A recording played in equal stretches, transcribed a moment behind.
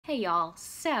Hey y'all,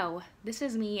 so this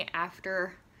is me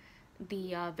after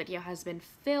the video has been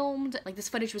filmed. Like, this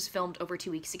footage was filmed over 2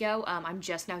 weeks ago. I'm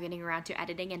just now getting around to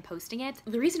editing and posting it.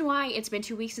 The reason why it's been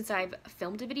 2 weeks since I've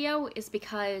filmed a video is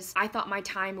because I thought my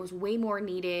time was way more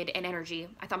needed, and energy.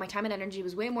 I thought my time and energy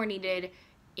was way more needed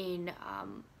in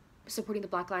supporting the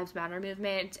Black Lives Matter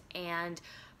movement and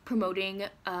promoting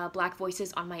Black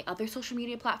voices on my other social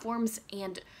media platforms,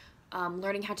 and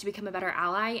learning how to become a better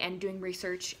ally and doing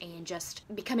research and just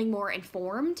becoming more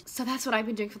informed. So that's what I've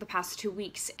been doing for the past 2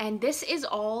 weeks. And this is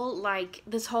all, like,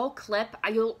 this whole clip,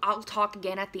 I'll talk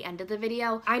again at the end of the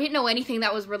video. I didn't know anything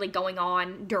that was really going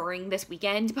on during this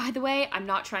weekend, by the way. I'm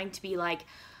not trying to be like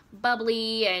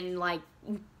bubbly and like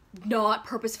not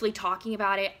purposefully talking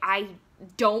about it. I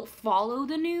don't follow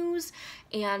the news,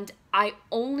 and I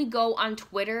only go on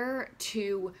Twitter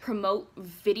to promote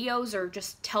videos or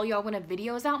just tell y'all when a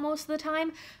video is out most of the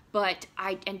time. But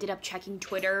I ended up checking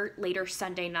Twitter later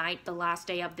Sunday night, the last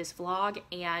day of this vlog,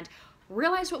 and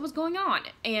realized what was going on,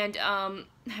 and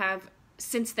have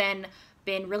since then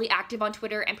been really active on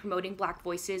Twitter and promoting Black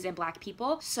voices and Black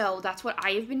people. So that's what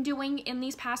I have been doing in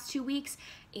these past 2 weeks,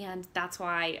 and that's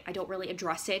why I don't really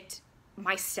address it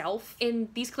myself in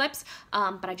these clips,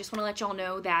 but I just want to let y'all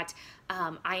know that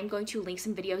I am going to link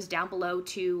some videos down below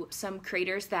to some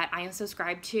creators that I am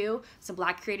subscribed to, some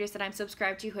Black creators that I'm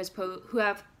subscribed to who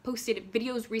have posted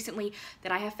videos recently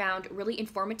that I have found really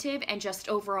informative and just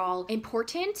overall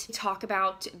important to talk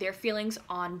about their feelings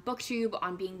on BookTube,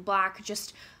 on being Black,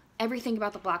 just everything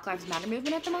about the Black Lives Matter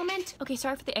movement at the moment. Okay,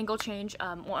 sorry for the angle change.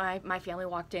 My family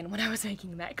walked in when I was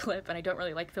making that clip, and I don't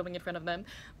really like filming in front of them.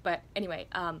 But anyway,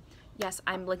 yes,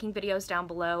 I'm linking videos down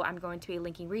below. I'm going to be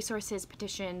linking resources,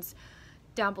 petitions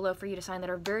down below for you to sign that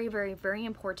are very, very, very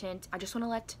important. I just want to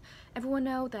let everyone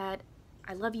know that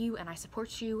I love you and I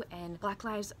support you, and Black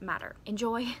Lives Matter.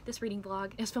 Enjoy this reading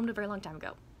vlog. It was filmed a very long time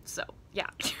ago, so yeah.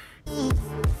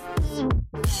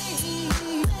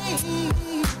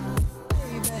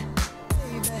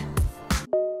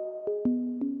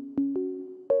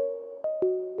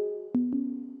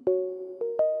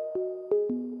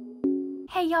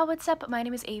 Hey y'all, what's up? My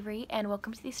name is Avery, and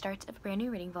welcome to the start of a brand new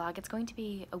reading vlog. It's going to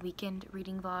be a weekend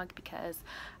reading vlog because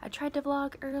I tried to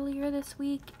vlog earlier this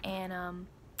week and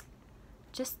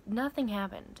just nothing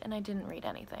happened and I didn't read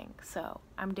anything, so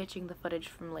I'm ditching the footage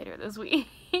from later this week.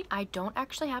 I don't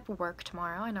actually have work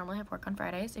tomorrow. I normally have work on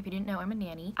Fridays. If you didn't know, I'm a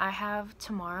nanny. I have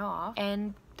tomorrow off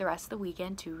and the rest of the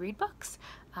weekend to read books,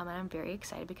 and I'm very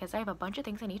excited because I have a bunch of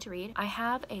things I need to read. I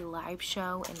have a live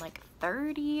show in like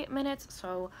 30 minutes,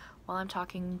 so while I'm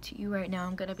talking to you right now,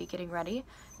 I'm gonna be getting ready.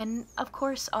 And of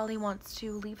course, Ollie wants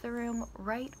to leave the room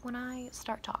right when I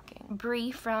start talking. Bree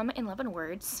from In Love and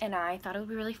Words and I thought it would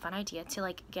be a really fun idea to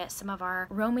like get some of our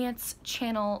romance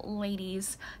channel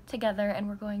ladies together, and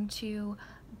we're going to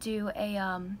do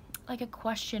a like a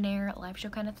questionnaire live show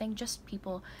kind of thing, just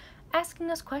people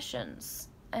asking us questions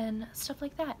and stuff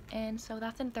like that. And so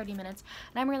that's in 30 minutes,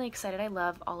 and I'm really excited. I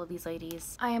love all of these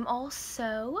ladies. I am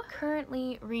also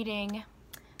currently reading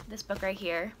this book right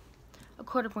here, A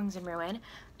Court of Wings and Ruin.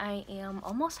 I am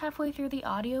almost halfway through the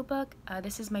audiobook.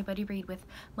 This is my buddy read with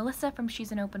Melissa from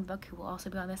She's an Open Book, who will also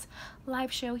be on this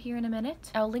live show here in a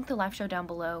minute. I'll link the live show down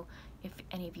below if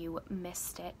any of you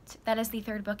missed it. That is the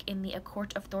third book in the A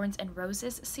Court of Thorns and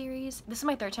Roses series. This is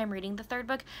my third time reading the third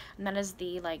book, and that is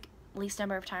the like least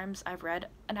number of times I've read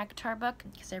an ACOTAR book,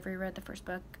 because I've reread the first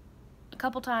book a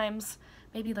couple times,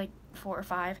 maybe like 4 or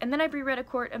 5, and then I've reread A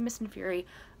Court of Mist and Fury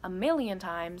a million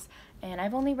times, and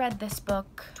I've only read this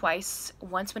book twice,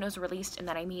 once when it was released, and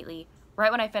then immediately,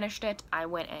 right when I finished it, I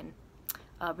went and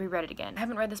reread it again. I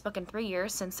haven't read this book in 3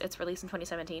 years since its release in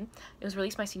 2017. It was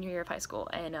released my senior year of high school,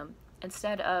 and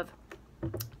instead of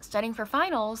studying for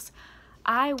finals,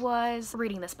 I was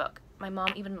reading this book. My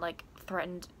mom even like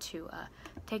threatened to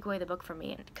take away the book from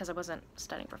me because I wasn't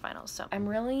studying for finals. So I'm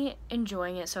really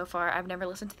enjoying it so far. I've never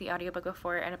listened to the audiobook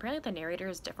before, and apparently the narrator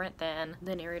is different than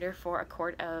the narrator for A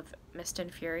Court of Mist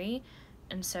and Fury,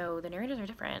 and so the narrators are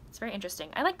different. It's very interesting.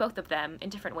 I like both of them in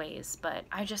different ways, but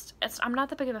I'm not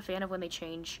that big of a fan of when they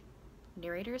change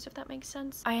narrators, if that makes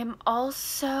sense. I am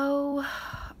also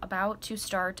about to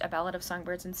start A Ballad of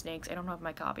Songbirds and Snakes. I don't have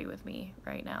my copy with me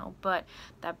right now, but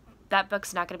that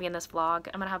book's not going to be in this vlog.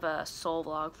 I'm going to have a sole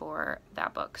vlog for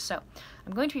that book. So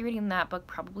I'm going to be reading that book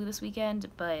probably this weekend,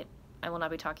 but I will not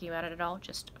be talking about it at all,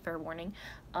 just fair warning.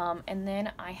 And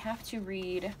then I have to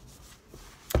read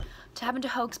To Heaven to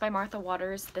Hoax by Martha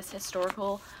Waters. This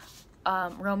historical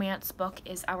romance book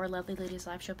is our Lovely Ladies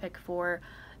live show pick for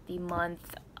the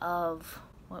month of,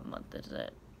 what month is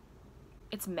it?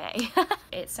 It's May.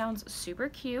 It sounds super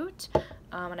cute,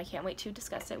 and I can't wait to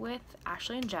discuss it with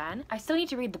Ashley and Jen. I still need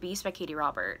to read The Beast by Katie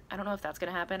Robert. I don't know if that's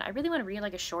gonna happen. I really want to read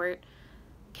like a short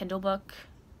Kindle book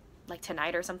like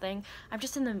tonight or something. I've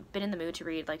just been in the mood to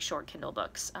read like short Kindle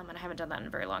books, and I haven't done that in a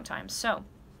very long time. So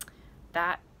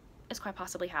that is quite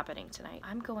possibly happening tonight.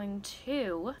 I'm going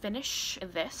to finish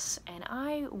this and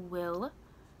I will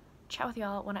chat with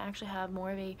y'all when I actually have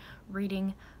more of a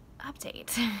reading update.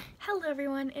 Hello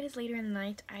everyone, it is later in the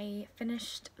night. I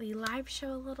finished the live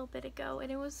show a little bit ago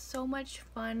and it was so much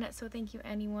fun, so thank you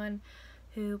anyone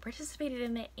who participated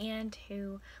in it and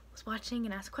who was watching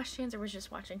and asked questions or was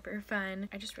just watching for fun.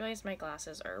 I just realized my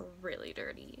glasses are really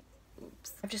dirty.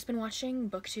 Oops. I've just been watching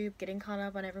BookTube, getting caught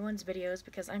up on everyone's videos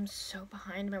because I'm so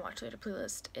behind. My watch later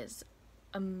playlist is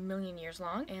a million years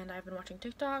long, and I've been watching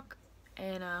TikTok,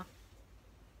 and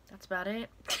that's about it.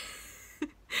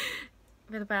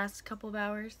 For the past couple of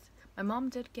hours. My mom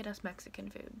did get us Mexican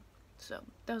food, so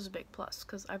that was a big plus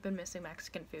because I've been missing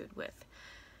Mexican food with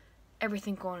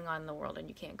everything going on in the world and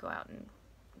you can't go out and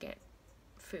get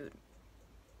food.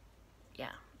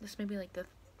 Yeah, this may be like the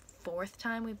 4th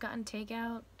time we've gotten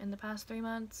takeout in the past 3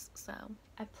 months, so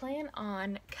I plan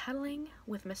on cuddling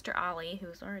with Mr. Ollie,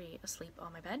 who's already asleep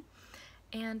on my bed,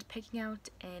 and picking out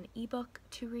an ebook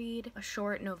to read, a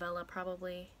short novella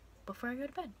probably, before I go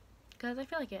to bed. Because I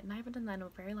feel like it, and I haven't done that in a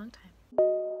very long time.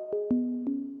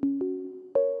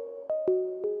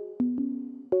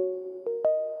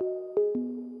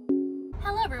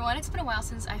 Hello everyone, it's been a while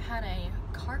since I've had a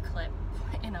car clip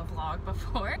in a vlog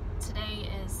before. Today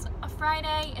is a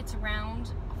Friday, it's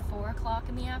around 4 o'clock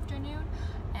in the afternoon,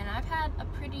 and I've had a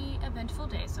pretty eventful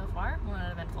day so far. Well,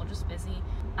 not eventful, just busy.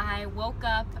 I woke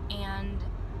up and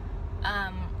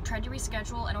tried to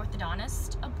reschedule an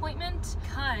orthodontist appointment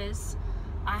because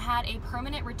I had a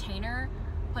permanent retainer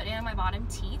put in my bottom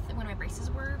teeth when my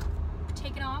braces were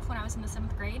taken off when I was in the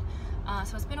 7th grade.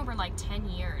 So it's been over like 10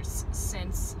 years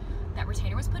since that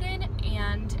retainer was put in,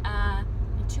 and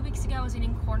 2 weeks ago I was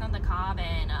eating corn on the cob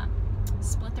and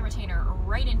split the retainer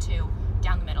right into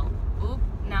down the middle. Oop,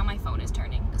 now my phone is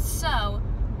turning. So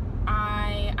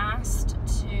I asked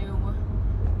to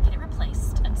get it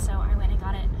replaced, and so I went and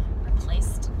got it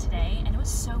replaced today, and it was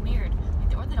so weird. Like,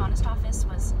 the orthodontist office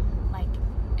was like,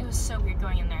 it was so weird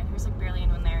going in there. There was like barely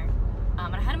anyone there.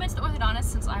 And I hadn't been to the orthodontist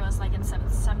since I was like in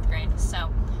 7th grade,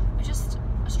 so it was just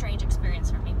a strange experience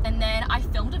for me. And then I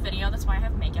filmed a video, that's why I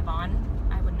have makeup on.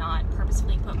 I would not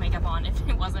purposefully put makeup on if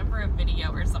it wasn't for a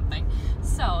video or something.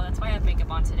 So that's why I have makeup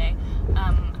on today.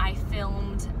 I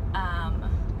filmed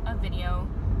a video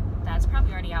that's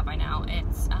probably already out by now.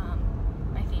 It's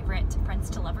my favorite Friends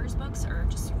to Lovers books, or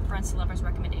just Friends to Lovers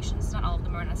recommendations. Not all of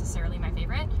them are necessarily my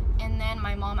favorite. And then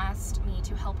my mom asked me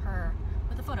to help her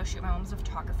with a photo shoot. My mom's a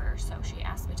photographer, so she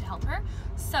asked me to help her.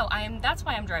 So that's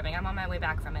why I'm driving. I'm on my way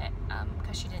back from it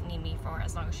because she didn't need me for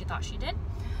as long as she thought she did.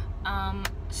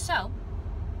 So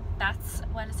that's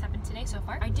what has happened today so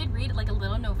far. I did read like a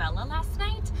little novella last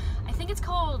night. I think it's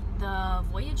called The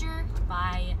Voyager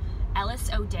by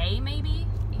Alice O'Day, maybe.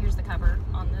 Here's the cover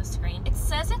on the screen. It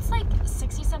says it's like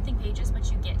 60-something pages, but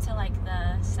you get to like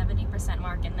the 70%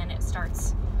 mark and then it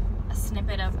starts a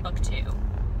snippet of book 2,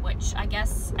 which I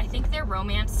think their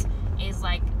romance is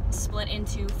like split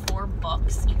into 4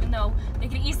 books, even though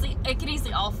it could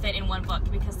easily all fit in one book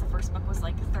because the first book was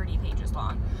like 30 pages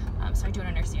long. So I don't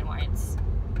understand why it's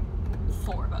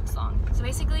 4 books long. So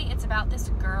basically it's about this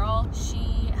girl.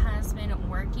 She has been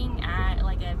working at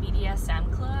like a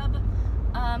BDSM club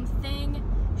thing.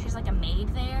 She's like a maid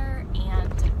there,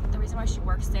 and the reason why she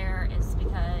works there is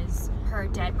because her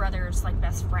dead brother's like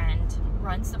best friend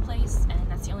runs the place, and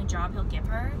that's the only job he'll give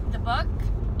her. The book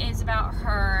is about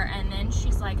her, and then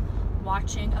she's like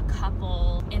watching a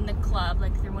couple in the club,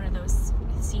 like through one of those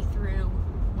see-through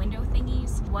window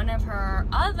thingies. One of her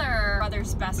other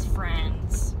brother's best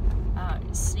friends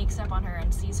sneaks up on her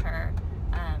and sees her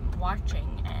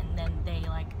watching, and then they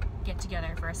like get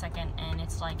together for a second, and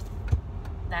it's like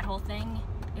that whole thing.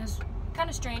 It was kind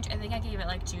of strange. I think I gave it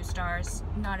like 2 stars.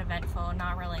 Not eventful,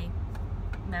 not really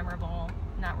memorable,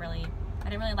 I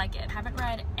didn't really like it. Haven't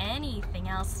read anything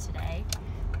else today.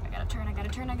 I gotta turn.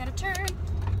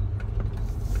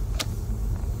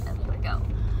 There we go.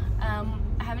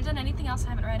 I haven't done anything else. I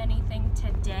haven't read anything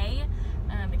today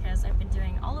because I've been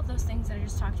doing all of those things that I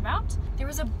just talked about. There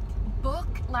was a book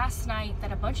last night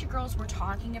that a bunch of girls were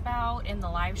talking about in the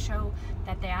live show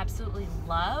that they absolutely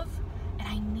love, and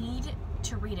I need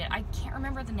to read it. I can't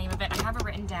remember the name of it. I have it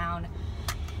written down.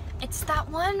 It's that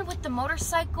one with the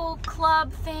motorcycle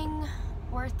club thing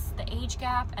where it's the age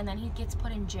gap and then he gets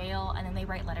put in jail and then they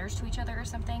write letters to each other or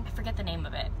something. I forget the name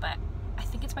of it, but I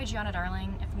think it's by Gianna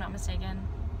Darling, if I'm not mistaken.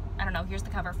 I don't know, here's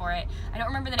the cover for it. I don't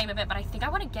remember the name of it, but I think I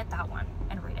want to get that one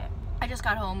and read it. I just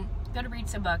got home, gotta read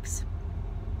some books.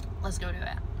 Let's go do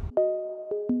it.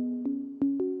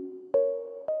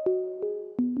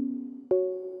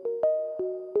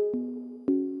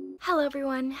 Hello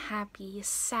everyone, happy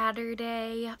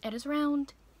Saturday. It is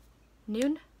around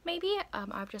noon, maybe.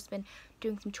 I've just been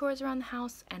doing some chores around the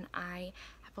house, and I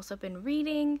have also been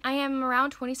reading. I am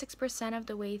around 26% of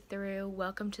the way through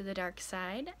Welcome to the Dark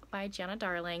Side by Gianna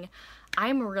Darling.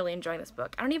 I'm really enjoying this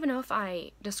book. I don't even know if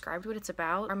I described what it's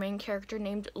about. Our main character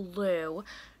named Lou,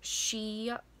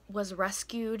 she was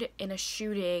rescued in a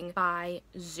shooting by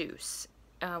Zeus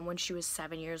when she was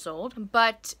 7 years old.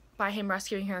 But by him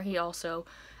rescuing her, he also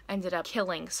ended up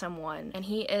killing someone. And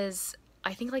he is,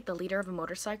 I think, like the leader of a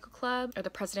motorcycle club, or the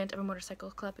president of a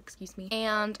motorcycle club, excuse me.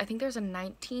 And I think there's a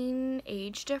 19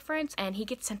 age difference, and he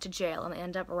gets sent to jail, and they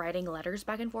end up writing letters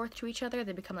back and forth to each other.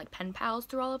 They become like pen pals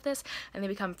through all of this, and they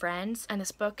become friends. And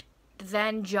this book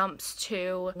then jumps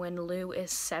to when Lou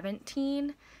is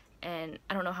 17, and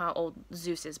I don't know how old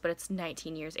Zeus is, but it's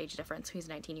 19 years age difference. He's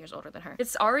 19 years older than her.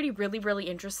 It's already really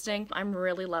interesting. I'm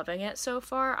really loving it so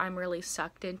far. I'm really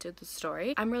sucked into the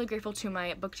story. I'm really grateful to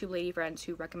my booktube lady friends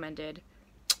who recommended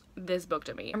this book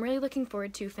to me. I'm really looking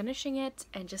forward to finishing it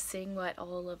and just seeing what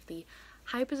all of the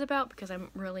hype is about, because I'm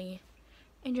really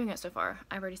enjoying it so far.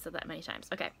 I've already said that many times.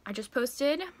 Okay, I just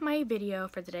posted my video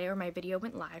for the day, or my video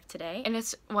went live today, and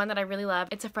it's one that I really love.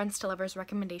 It's a Friends to Lovers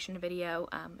recommendation video.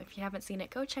 If you haven't seen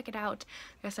it, go check it out.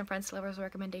 There's some Friends to Lovers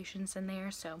recommendations in there.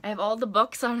 So I have all the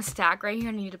books on a stack right here,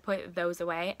 and I need to put those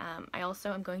away. I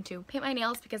also am going to paint my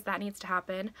nails because that needs to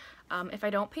happen. If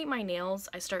I don't paint my nails,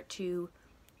 I start to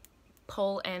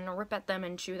pull and rip at them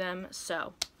and chew them,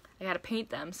 so I gotta paint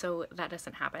them so that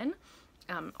doesn't happen.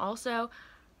 Also,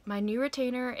 my new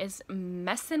retainer is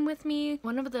messing with me.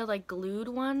 One of the like glued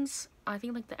ones, I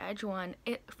think like the edge one,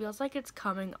 it feels like it's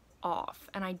coming off,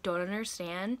 and I don't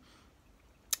understand,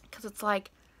 because it's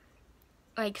like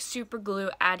super glue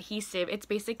adhesive. It's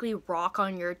basically rock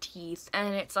on your teeth,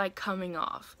 and it's like coming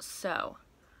off. So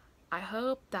I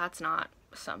hope that's not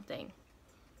something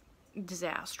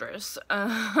disastrous.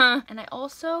 And I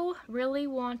also really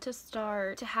want to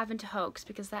start to have into hoax,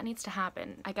 because that needs to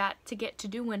happen. I got to get to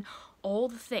doing all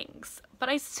the things, but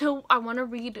I want to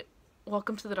read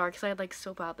Welcome to the Dark Side like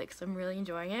so badly, because I'm really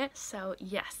enjoying it. So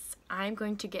yes, I'm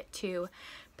going to get to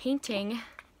painting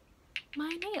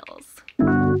my nails.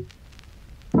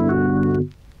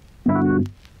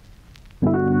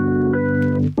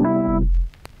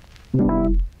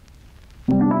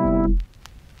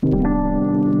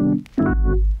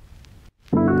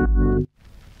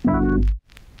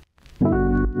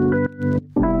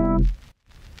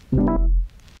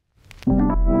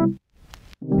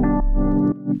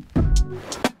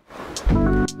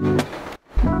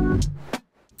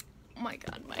 Oh my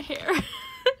god, my hair.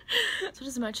 So it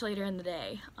is much later in the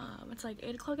day. It's like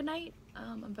 8 o'clock at night.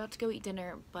 I'm about to go eat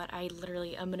dinner, but I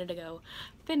literally a minute ago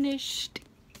finished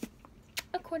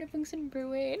A Court of Books and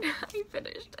Brewing. I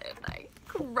finished it and I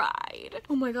cried.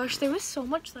 Oh my gosh, there was so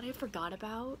much that I forgot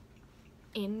about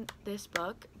in this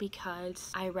book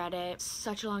because I read it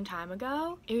such a long time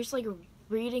ago. It was like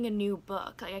reading a new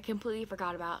book. Like, I completely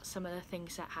forgot about some of the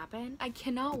things that happened. I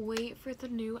cannot wait for the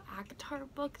new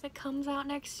ACOTAR book that comes out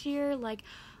next year. Like,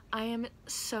 I am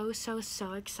so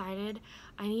excited.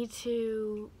 I need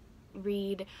to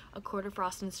read A Court of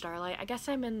Frost and Starlight. I guess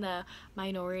I'm in the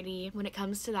minority when it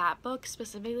comes to that book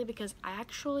specifically, because I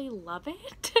actually love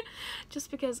it. Just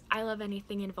because I love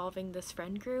anything involving this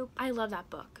friend group. I love that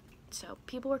book. So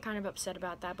people were kind of upset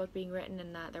about that book being written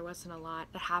and that there wasn't a lot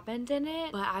that happened in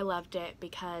it, but I loved it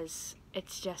because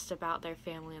it's just about their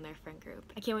family and their friend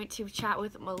group. I can't wait to chat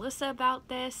with Melissa about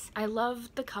this. I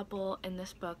love the couple in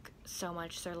this book so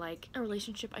much. They're like a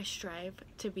relationship I strive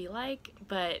to be like,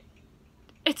 but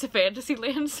it's a fantasy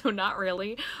land, so not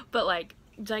really. But like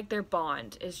their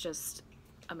bond is just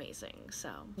amazing. So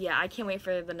yeah, I can't wait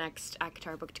for the next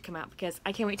ACOTAR book to come out, because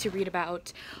I can't wait to read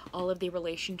about all of the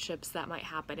relationships that might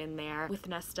happen in there with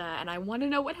Nesta, and I want to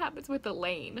know what happens with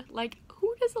Elaine. Like,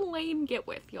 who does Elaine get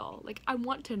with, y'all? Like, I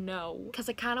want to know, because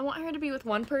I kind of want her to be with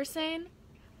one person,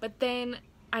 but then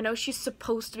I know she's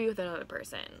supposed to be with another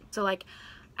person, so like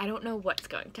I don't know what's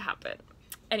going to happen.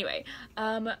 Anyway,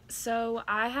 so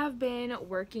I have been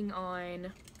working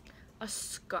on a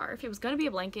scarf. It was gonna be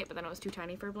a blanket, but then it was too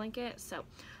tiny for a blanket, so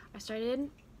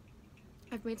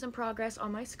I've made some progress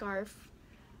on my scarf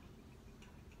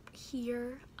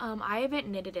here. I haven't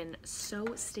knitted in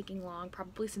so stinking long,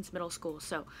 probably since middle school,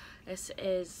 so this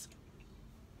is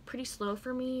pretty slow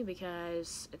for me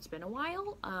because it's been a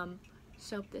while.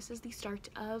 So this is the start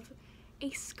of a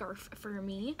scarf for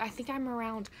me. I think I'm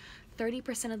around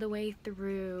 30% of the way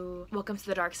through Welcome to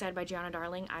the Dark Side by Gianna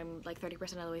Darling. I'm like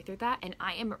 30% of the way through that, and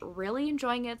I am really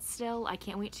enjoying it still. I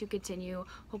can't wait to continue.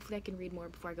 Hopefully I can read more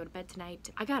before I go to bed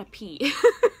tonight. I gotta pee.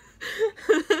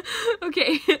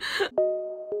 Okay.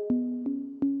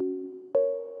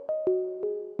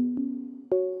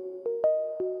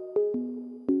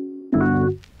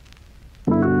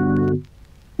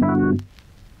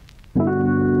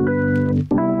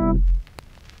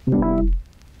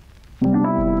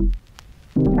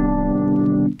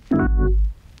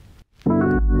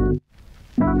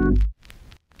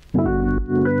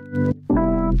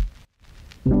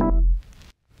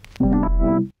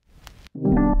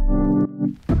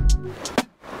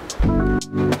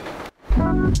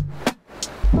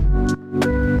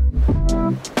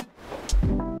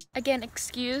 Again,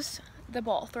 excuse the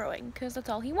ball throwing because that's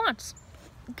all he wants.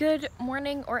 Good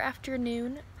morning or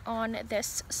afternoon on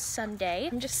this Sunday.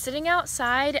 I'm just sitting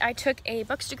outside. I took a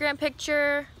Bookstagram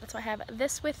picture. That's why I have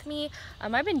this with me.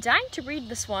 I've been dying to read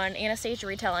this one, Anastasia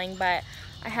retelling, but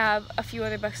I have a few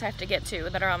other books I have to get to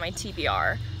that are on my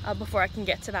TBR before I can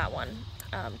get to that one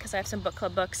because I have some book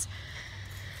club books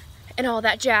and all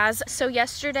that jazz. So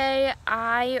yesterday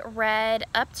I read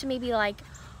up to maybe like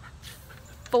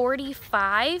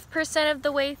 45% of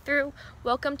the way through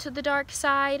Welcome to the Dark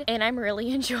Side, and I'm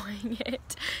really enjoying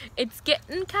it. It's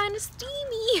getting kind of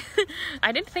steamy.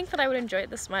 I didn't think that I would enjoy it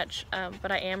this much,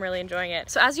 but I am really enjoying it.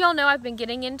 So as you all know, I've been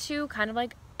getting into kind of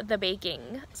like the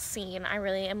baking scene. I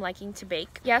really am liking to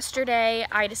bake. Yesterday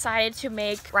I decided to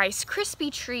make Rice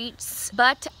Krispie treats,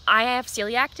 but I have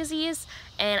celiac disease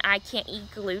and I can't eat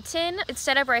gluten.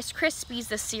 Instead of Rice Krispies,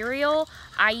 the cereal,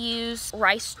 I use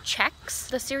Rice Chex,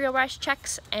 the cereal Rice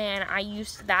Chex, and I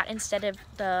used that instead of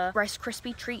the Rice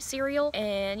Krispie treat cereal.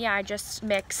 And yeah, I just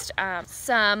mixed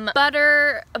some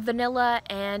butter, vanilla,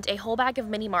 and a whole bag of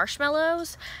mini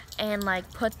marshmallows and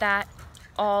like put that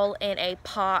all in a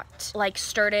pot, like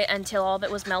stirred it until all of it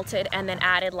was melted, and then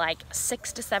added like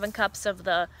 6 to 7 cups of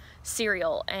the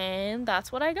cereal, and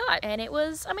that's what I got, and it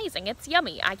was amazing. It's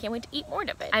yummy. I can't wait to eat more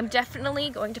of it. I'm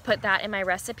definitely going to put that in my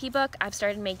recipe book. I've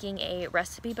started making a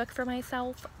recipe book for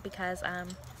myself because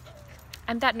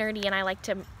I'm that nerdy and I like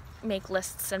to make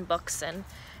lists and books and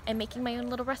making my own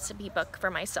little recipe book for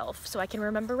myself so I can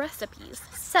remember recipes.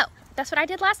 So that's what I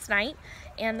did last night,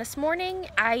 and this morning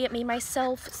I made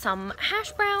myself some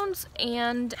hash browns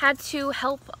and had to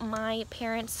help my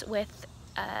parents with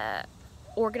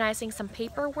organizing some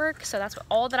paperwork. So that's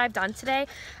all that I've done today.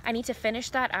 I need to finish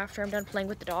that after I'm done playing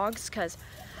with the dogs because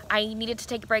I needed to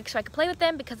take a break so I could play with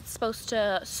them because it's supposed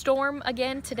to storm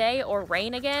again today or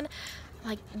rain again.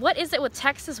 Like, what is it with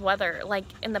Texas weather, like,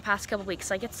 in the past couple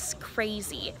weeks? Like, it's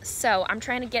crazy. So I'm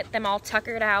trying to get them all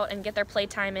tuckered out and get their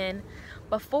playtime in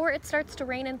before it starts to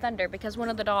rain and thunder, because one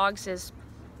of the dogs is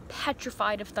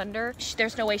petrified of thunder.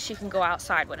 There's no way she can go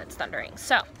outside when it's thundering.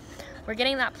 So we're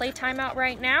getting that playtime out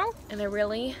right now, and they're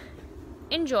really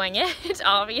enjoying it,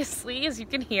 obviously, as you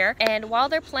can hear. And while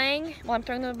they're playing, while I'm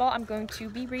throwing them the ball, I'm going to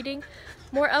be reading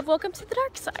more of Welcome to the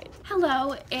Dark Side.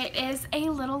 Hello, it is a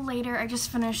little later. I just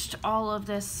finished all of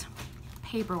this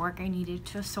paperwork I needed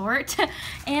to sort,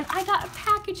 and I got a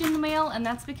package in the mail, and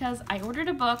that's because I ordered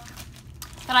a book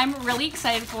that I'm really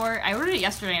excited for. I ordered it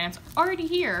yesterday and it's already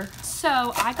here.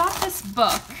 So I got this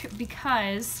book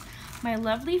because my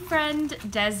lovely friend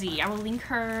Desi, I will link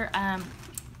her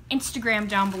Instagram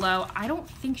down below. I don't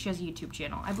think she has a YouTube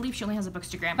channel. I believe she only has a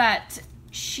Bookstagram, but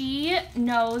she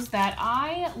knows that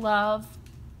I love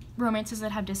romances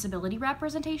that have disability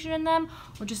representation in them,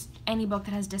 or just any book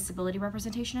that has disability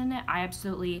representation in it. I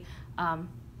absolutely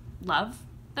love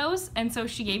those, and so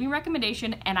she gave me a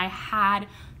recommendation and I had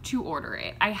to order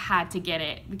it. I had to get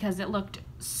it because it looked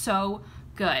so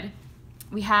good.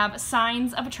 We have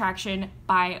Signs of Attraction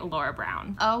by Laura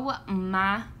Brown. Oh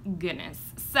my goodness.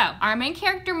 So our main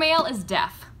character male is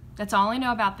deaf. That's all I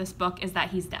know about this book, is that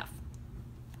he's deaf.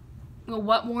 Well,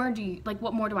 what more do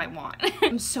I want?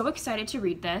 I'm so excited to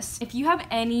read this. If you have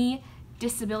any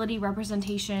disability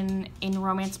representation in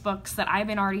romance books that I've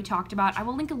been already talked about, I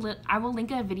will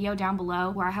link a video down below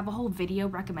where I have a whole video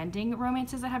recommending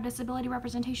romances that have disability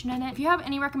representation in it. If you have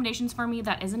any recommendations for me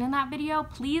that isn't in that video,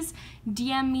 please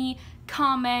DM me,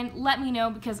 comment, let me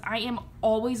know, because I am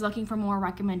always looking for more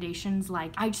recommendations.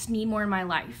 Like, I just need more in my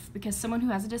life, because someone who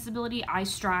has a disability, I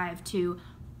strive to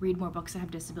read more books that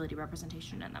have disability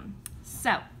representation in them.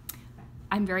 So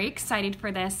I'm very excited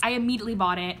for this. I immediately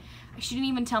bought it. She didn't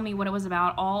even tell me what it was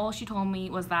about. All she told me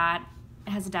was that it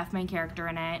has a deaf main character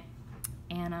in it,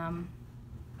 and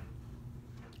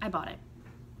I bought it.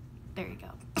 There you go.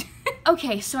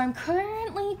 Okay, so I'm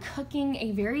currently cooking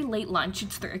a very late lunch.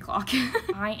 It's 3 o'clock.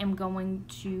 I am going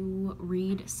to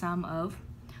read some of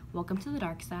Welcome to the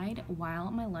Dark Side while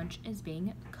my lunch is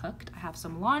being cooked. I have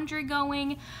some laundry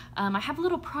going. I have a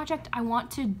little project I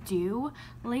want to do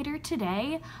later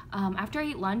today. After I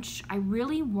eat lunch, I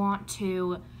really want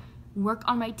to work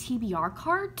on my TBR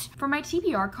cart. For my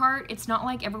TBR cart, it's not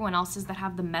like everyone else's that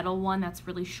have the metal one that's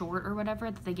really short or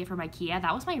whatever that they get from IKEA.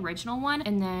 That was my original one,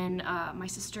 and then my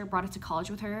sister brought it to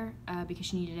college with her because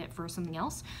she needed it for something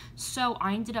else. So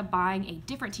I ended up buying a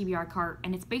different TBR cart,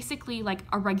 and it's basically like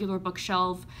a regular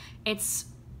bookshelf. It's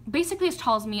basically as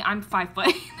tall as me. I'm 5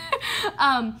 foot.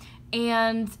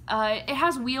 And it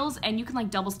has wheels, and you can like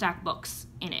double stack books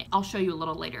in it. I'll show you a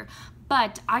little later.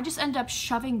 But I just end up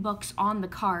shoving books on the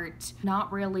cart,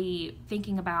 not really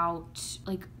thinking about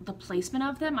like the placement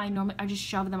of them. I just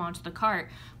shove them onto the cart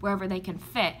wherever they can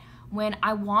fit. When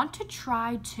I want to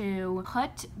try to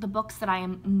put the books that I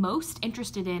am most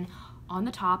interested in on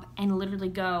the top and literally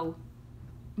go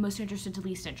most interested to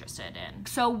least interested in.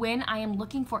 So when I am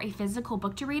looking for a physical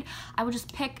book to read, I would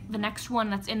just pick the next one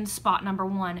that's in spot number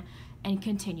 1 and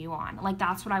continue on. Like,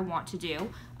 that's what I want to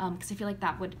do because I feel like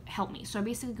that would help me. So I'm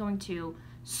basically going to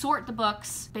sort the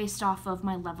books based off of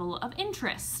my level of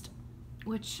interest,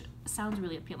 which sounds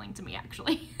really appealing to me,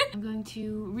 actually. I'm going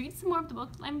to read some more of the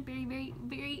books I'm very, very,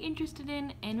 very interested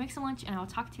in and make some lunch, and I'll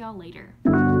talk to y'all later.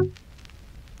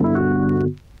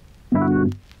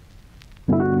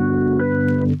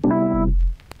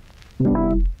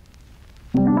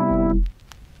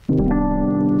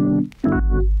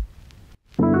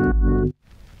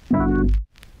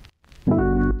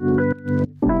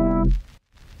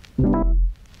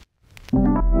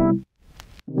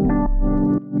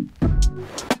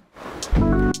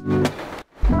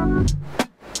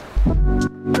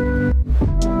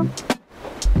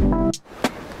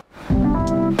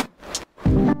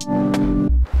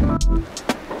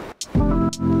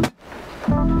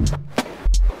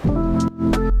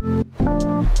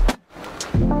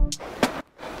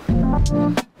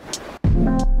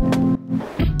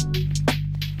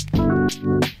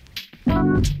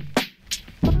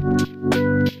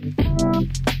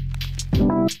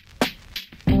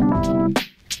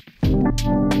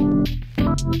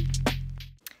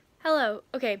 Hello.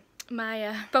 Okay,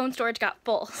 my phone storage got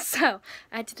full, so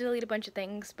I had to delete a bunch of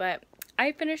things, but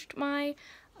I finished my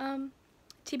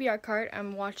TBR cart.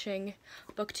 I'm watching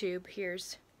BookTube.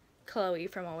 Here's Chloe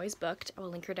from Always Booked. I will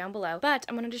link her down below. But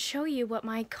I'm going to show you what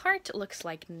my cart looks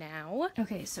like now.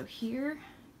 Okay, so here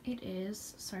it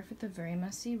is. Sorry for the very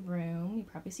messy room. You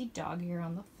probably see dog hair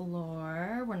on the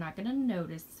floor. We're not going to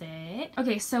notice it.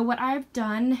 Okay, so what I've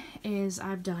done is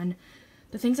I've done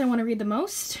the things I want to read the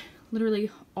most,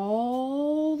 literally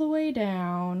all the way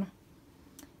down,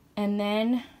 and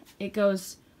then it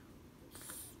goes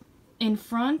in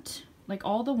front, like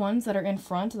all the ones that are in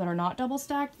front that are not double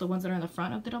stacked, the ones that are in the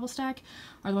front of the double stack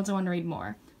are the ones I want to read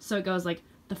more. So it goes like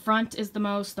the front is the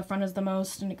most, the front is the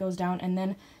most, and it goes down, and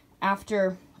then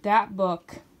after that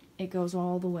book it goes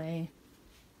all the way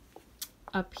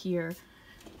up here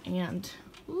and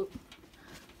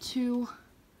to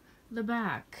the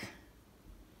back.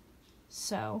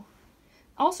 So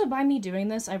also, by me doing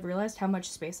this, I've realized how much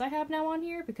space I have now on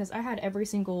here because I had every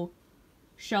single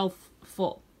shelf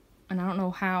full. And I don't know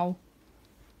how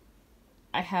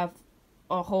I have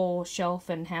a whole shelf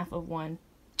and half of one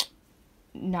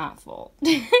not full.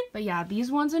 But yeah,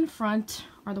 these ones in front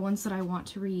are the ones that I want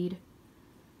to read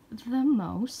the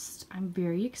most. I'm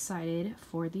very excited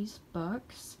for these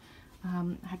books.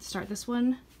 I had to start this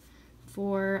one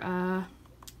for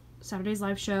Saturday's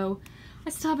live show. I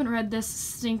still haven't read this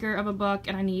stinker of a book,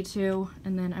 and I need to,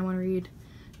 and then I want to read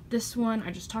this one.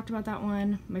 I just talked about that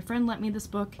one. My friend lent me this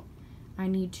book. I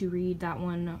need to read that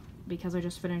one because I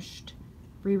just finished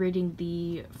rereading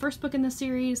the first book in the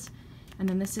series, and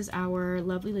then this is our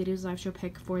Lovely Ladies live show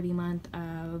pick for the month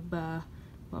of,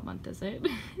 what month is it?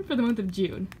 For the month of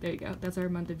June. There you go. That's our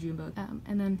month of June book.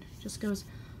 And then it just goes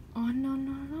on and on and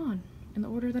on and on in the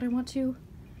order that I want to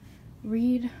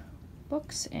read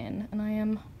books in, and I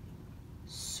am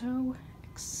so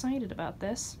excited about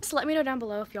this. Just let me know down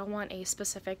below if y'all want a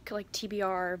specific like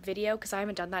TBR video, because I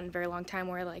haven't done that in a very long time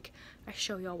where like I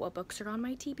show y'all what books are on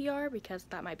my TBR, because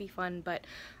that might be fun, but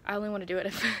I only want to do it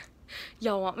if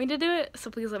y'all want me to do it, so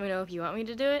please let me know if you want me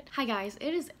to do it. Hi guys,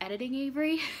 it is editing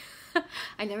Avery.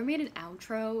 I never made an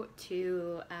outro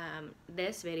to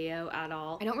this video at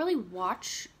all. I don't really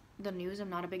watch the news. I'm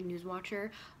not a big news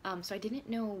watcher, so I didn't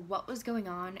know what was going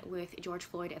on with George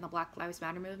Floyd and the Black Lives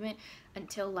Matter movement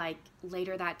until like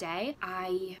later that day.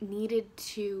 I needed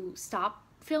to stop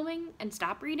filming and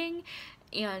stop reading,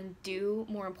 and do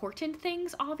more important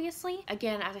things, obviously.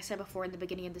 Again, as I said before in the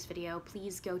beginning of this video,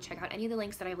 please go check out any of the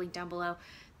links that I've linked down below.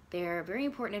 They're very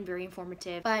important and very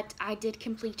informative. But I did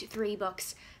complete 3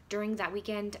 books during that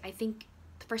weekend. I think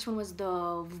the first one was The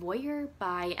Voyeur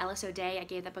by Ellis O'Day. I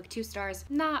gave that book 2 stars.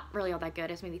 Not really all that good.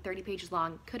 It's maybe 30 pages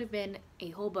long. Could have been a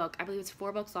whole book. I believe it's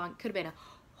 4 books long. Could have been a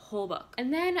whole book.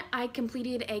 And then I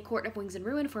completed A Court of Wings and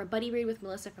Ruin for a buddy read with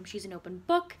Melissa from She's an Open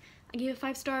Book. I gave it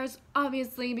 5 stars,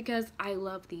 obviously, because I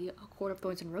love the A Court of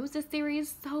Thorns and Roses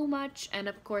series so much, and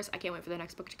of course I can't wait for the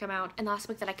next book to come out. And the last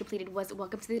book that I completed was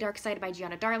Welcome to the Dark Side by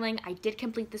Gianna Darling. I did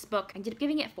complete this book. I ended up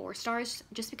giving it 4 stars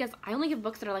just because I only give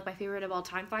books that are like my favorite of all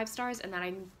time 5 stars, and then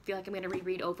I feel like I'm gonna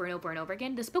reread over and over and over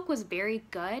again. This book was very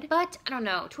good, but I don't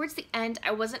know, towards the end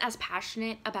I wasn't as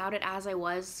passionate about it as I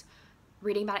was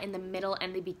reading about it in the middle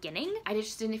and the beginning. I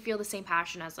just didn't feel the same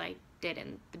passion as I did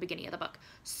in the beginning of the book.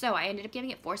 So I ended up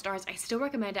giving it 4 stars. I still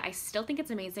recommend it. I still think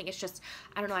it's amazing. It's just,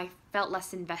 I don't know, I felt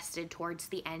less invested towards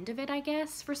the end of it, I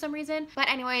guess, for some reason. But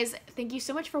anyways, thank you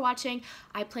so much for watching.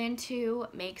 I plan to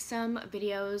make some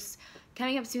videos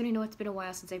coming up soon. I know it's been a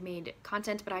while since I've made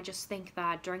content, but I just think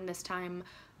that during this time,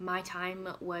 my time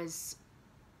was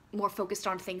more focused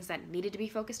on things that needed to be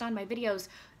focused on. My videos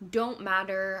don't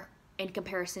matter in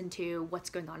comparison to what's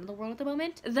going on in the world at the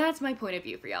moment. That's my point of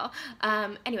view for y'all.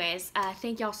 Anyways,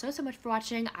 thank y'all so much for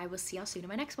watching. I will see y'all soon in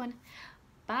my next one.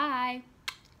 Bye!